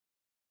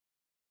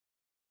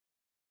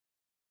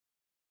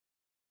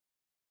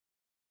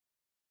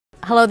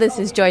Hello, this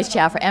is Joyce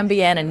Chow for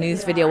MBN and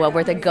News Video Web. We're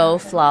at the Go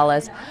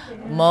Flawless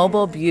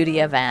Mobile Beauty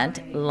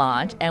Event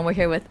launch, and we're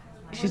here with,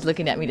 she's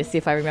looking at me to see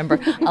if I remember,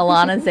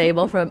 Alanna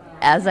Zabel from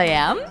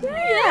Aziam.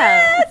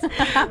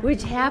 Yes!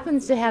 Which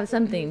happens to have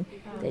something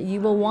that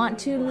you will want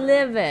to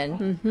live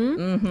in.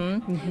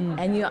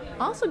 And you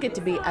also get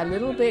to be a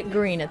little bit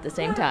green at the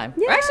same time.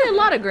 Yeah. Or actually a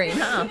lot of green,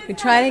 huh? We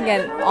try to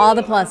get all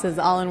the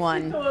pluses all in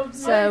one.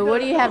 So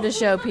what do you have to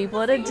show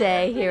people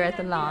today here at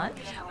the launch?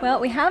 Well,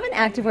 we have an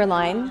activewear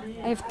line.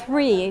 I have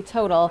 3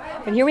 total,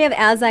 but here we have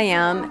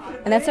Aziam,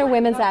 and that's our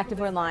women's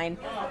activewear line.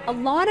 A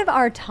lot of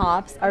our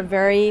tops are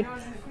very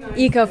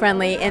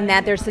eco-friendly in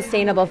that they're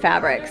sustainable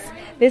fabrics.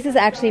 This is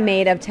actually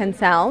made of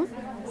tencel.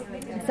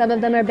 Some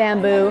of them are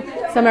bamboo,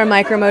 some are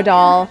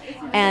micromodal,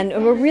 and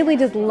we're really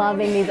just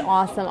loving these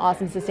awesome,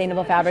 awesome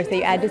sustainable fabrics that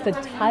you add just a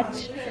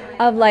touch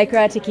of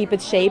lycra to keep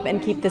its shape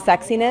and keep the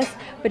sexiness,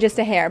 but just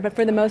a hair. But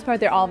for the most part,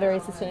 they're all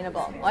very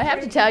sustainable. Well, I have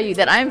to tell you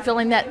that I'm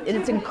feeling that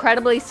it's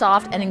incredibly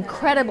soft and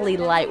incredibly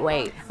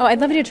lightweight. Oh, I'd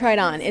love you to try it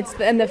on.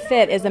 And the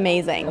fit is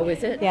amazing. Oh,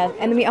 is it? Yeah,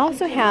 and we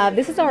also have,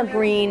 this is our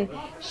green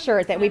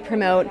shirt that we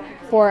promote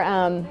for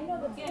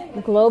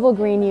Global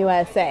Green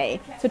USA.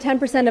 So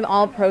 10% of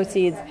all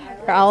proceeds,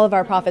 or all of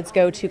our profits,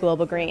 go to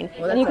Global Green.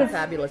 Well, that's a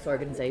fabulous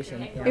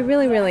organization. It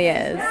really, really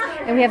is.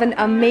 And we have an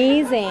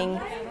amazing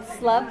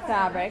slub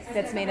fabric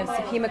that's made of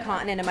Supima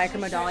cotton and a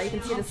micromodal. You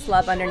can see the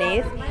slub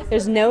underneath.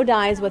 There's no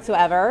dyes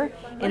whatsoever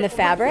in the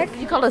fabric.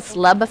 You call it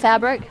slub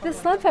fabric? The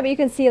slub fabric, you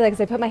can see, like, as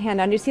I put my hand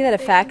on, you see that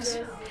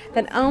effect?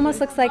 That almost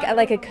looks like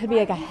it could be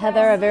like a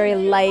heather, a very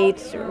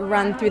light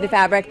run through the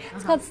fabric.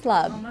 It's called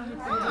slub.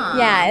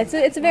 Yeah,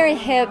 it's a very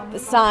hip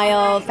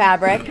style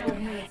fabric.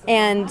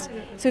 And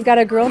so we've got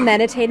a girl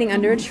meditating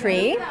under a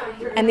tree,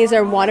 and these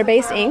are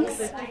water-based inks.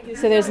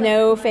 So there's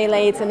no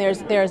phthalates, and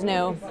there's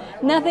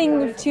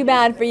nothing too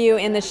bad for you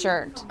in the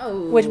shirt,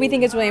 which we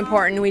think is really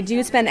important. We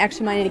do spend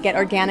extra money to get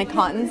organic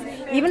cottons,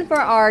 even for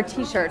our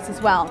t-shirts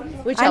as well.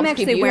 Which helps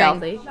keep you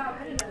healthy.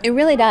 It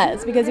really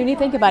does, because when you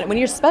think about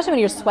it, especially when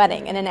you're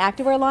sweating in an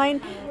activewear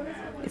line,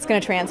 it's going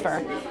to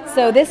transfer.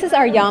 So this is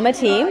our Yama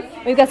tee.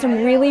 We've got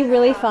some really,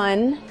 really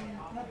fun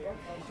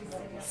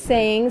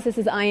sayings. This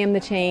is "I am the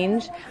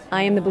change.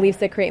 I am the beliefs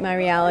that create my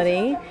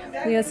reality."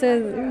 We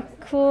also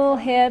cool,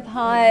 hip,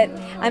 hot.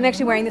 I'm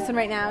actually wearing this one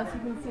right now, so you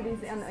can see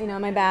these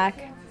on my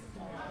back.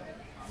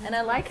 And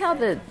I like how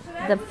the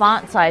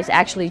font size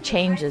actually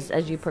changes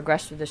as you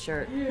progress through the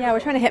shirt. Yeah,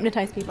 we're trying to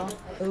hypnotize people.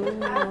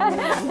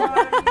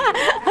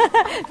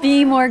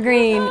 Be more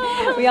green.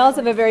 We also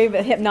have a very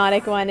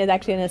hypnotic one. It's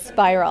actually in a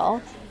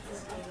spiral,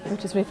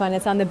 which is really fun.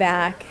 It's on the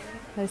back.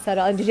 Did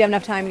you have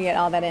enough time to get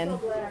all that in?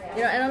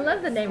 You know, and I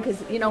love the name because,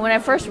 when I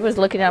first was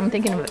looking at it, I'm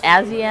thinking of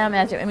Aziam.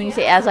 And when you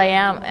say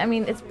Aziam, I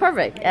mean, it's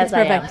perfect. It's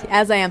perfect.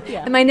 Aziam.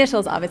 Yeah. And my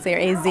initials, obviously, are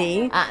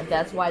AZ.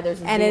 That's why there's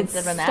a Z and it instead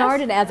of an S.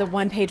 started as a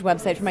one-page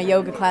website for my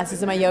yoga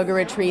classes and my yoga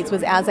retreats.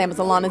 Was Aziam, was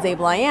Alanna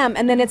Zabel, I am.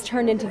 And then it's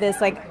turned into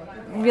this,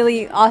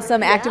 really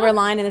awesome activewear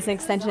line, and it's an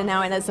extension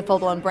now, and it's a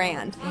full-blown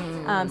brand.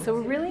 So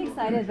we're really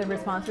excited the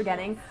response we're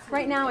getting.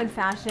 Right now in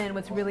fashion,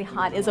 what's really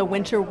hot is a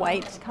winter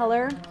white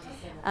color.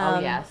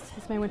 Yes.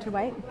 Is my winter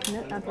white?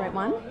 No, not the right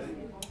one.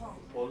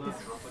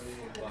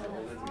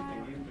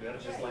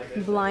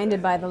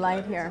 Blinded by the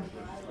light here.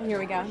 Here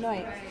we go. No,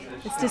 wait.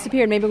 It's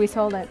disappeared. Maybe we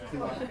sold it.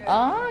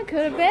 Oh, it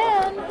could have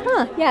been.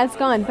 Huh. Yeah, it's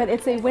gone. But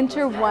it's a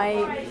winter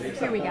white.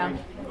 Here we go.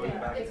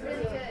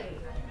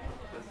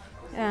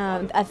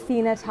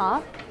 Athena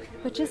top.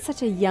 But just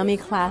such a yummy,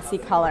 classy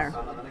color.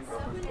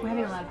 We're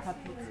having a lot of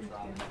cupcakes.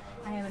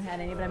 I haven't had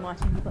any, but I'm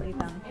watching people eat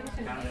them.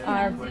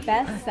 Our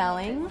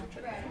best-selling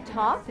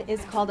top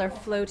is called our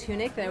flow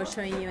tunic that I was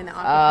showing you in the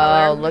aqua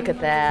color. Oh, look at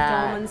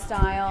that. Dolman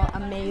style,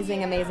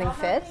 amazing, amazing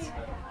fit.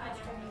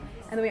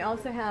 And then we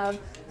also have,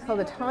 it's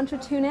called a tantra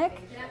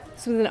tunic.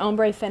 So with an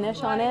ombre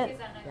finish on it.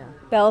 Yeah.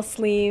 Bell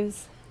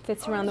sleeves,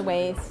 fits around the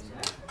waist.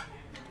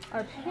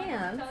 Our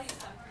pants,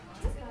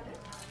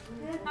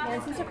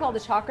 these are called the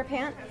chakra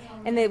pant.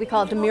 And we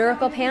call it the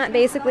miracle pant,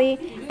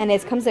 basically. And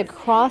it comes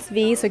across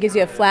V, so it gives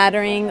you a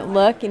flattering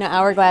look,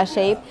 hourglass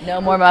shape. No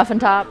more muffin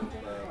top?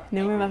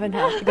 No more muffin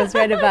top. It goes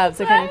right above,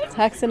 so kind of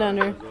tucks it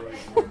under.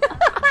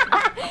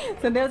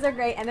 So those are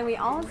great. And then we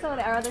also,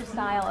 our other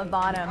style of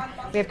bottom,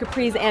 we have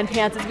capris and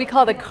pants. We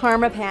call the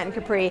karma pant and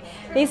capri.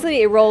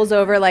 Basically, it rolls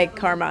over like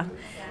karma.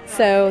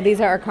 So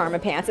these are our karma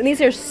pants. And these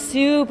are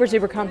super,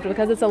 super comfortable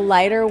because it's a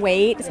lighter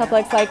weight,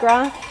 Supplex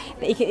Lycra.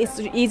 It's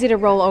easy to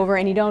roll over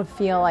and you don't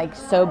feel like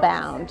so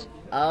bound.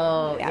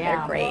 Oh, yeah,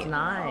 they're great.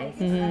 That's nice.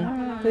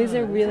 So these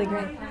are really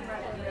great.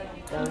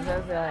 Those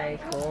are really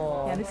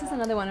cool. Yeah, this is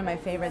another one of my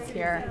favorites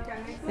here.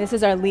 This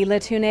is our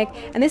Leela tunic.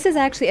 And this is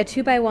actually a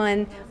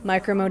 2x1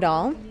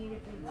 micromodal.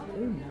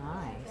 Ooh,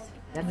 nice.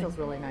 That feels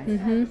really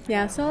nice.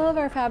 Yeah, so all of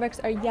our fabrics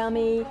are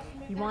yummy.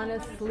 You want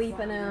to sleep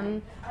in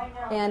them.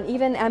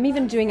 And I'm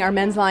even doing our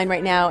men's line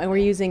right now, and we're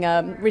using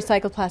a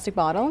recycled plastic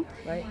bottle.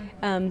 Right.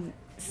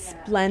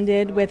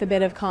 Blended with a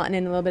bit of cotton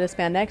and a little bit of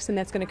spandex, and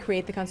that's going to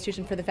create the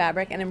constitution for the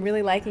fabric. And I'm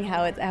really liking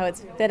how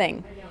it's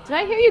fitting. Did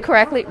I hear you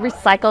correctly?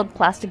 Recycled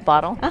plastic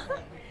bottle?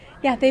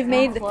 Yeah, they've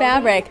made the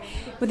fabric.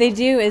 What they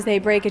do is they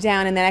break it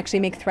down and then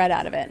actually make thread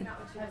out of it.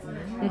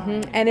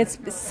 And it's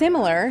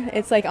similar.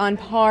 It's like on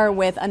par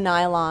with a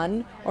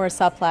nylon or a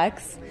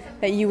supplex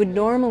that you would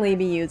normally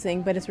be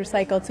using, but it's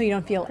recycled so you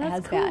don't feel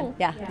as bad.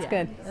 Yeah, it's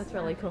good. That's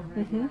really cool.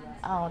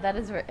 Oh, that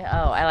is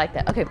I like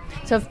that. Okay,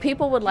 so if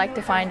people would like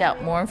to find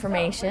out more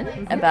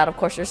information about, of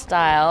course, your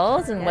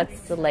styles and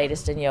what's the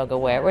latest in yoga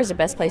wear, where's the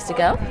best place to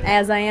go?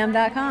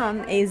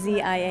 Aziam.com,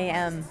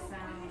 AZIAM.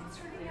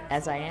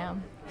 As I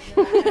am.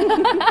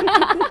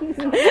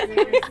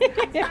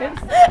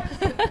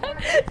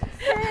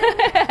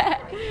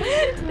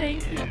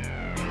 Thank you.